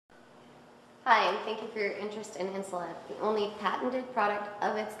Hi, and thank you for your interest in INSULADD, the only patented product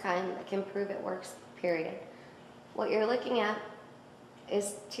of its kind that can prove it works, period. What you're looking at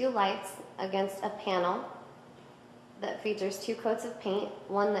is two lights against a panel that features two coats of paint,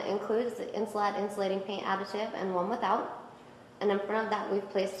 one that includes the INSULADD insulating paint additive and one without. And in front of that, we've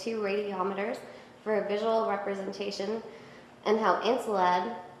placed two radiometers for a visual representation and how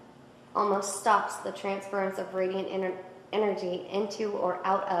INSULADD almost stops the transference of radiant energy into or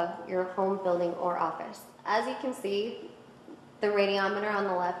out of your home, building, or office. As you can see, the radiometer on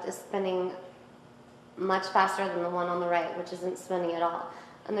the left is spinning much faster than the one on the right, which isn't spinning at all.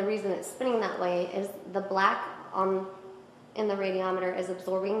 And the reason it's spinning that way is the black in the radiometer is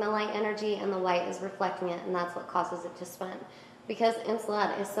absorbing the light energy and the white is reflecting it, and that's what causes it to spin. Because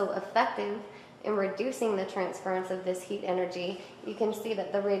INSULADD is so effective in reducing the transference of this heat energy, you can see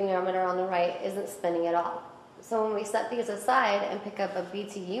that the radiometer on the right isn't spinning at all. So when we set these aside and pick up a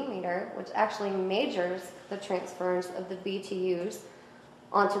BTU meter, which actually measures the transference of the BTUs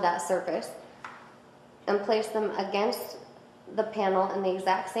onto that surface, and place them against the panel in the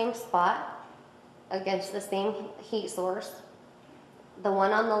exact same spot, against the same heat source, the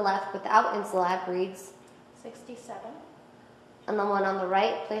one on the left without INSULADD reads 67. And the one on the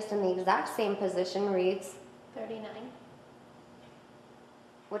right, placed in the exact same position, reads 39.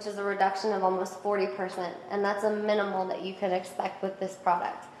 Which is a reduction of almost 40%, and that's a minimal that you can expect with this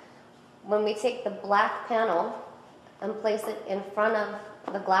product. When we take the black panel and place it in front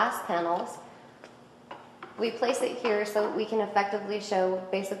of the glass panels, we place it here so we can effectively show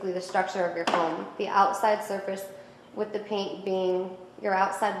basically the structure of your home. The outside surface with the paint being your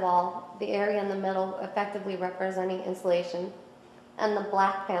outside wall, the area in the middle effectively representing insulation, and the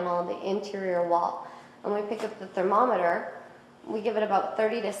black panel, the interior wall. When we pick up the thermometer, we give it about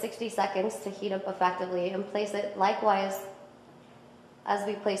 30 to 60 seconds to heat up effectively and place it likewise as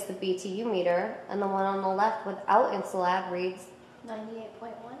we place the BTU meter, and the one on the left without INSULADD reads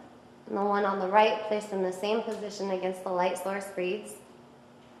 98.1. and the one on the right placed in the same position against the light source reads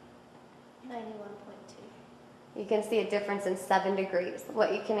 91.2. You can see a difference in 7 degrees.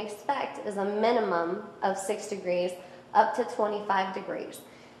 What you can expect is a minimum of 6 degrees up to 25 degrees.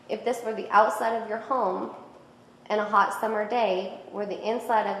 If this were the outside of your home in a hot summer day where the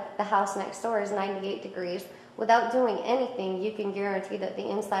inside of the house next door is 98 degrees, without doing anything, you can guarantee that the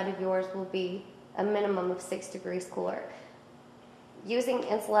inside of yours will be a minimum of 6 degrees cooler. Using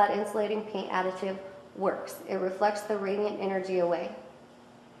INSULADD insulating paint additive works. It reflects the radiant energy away.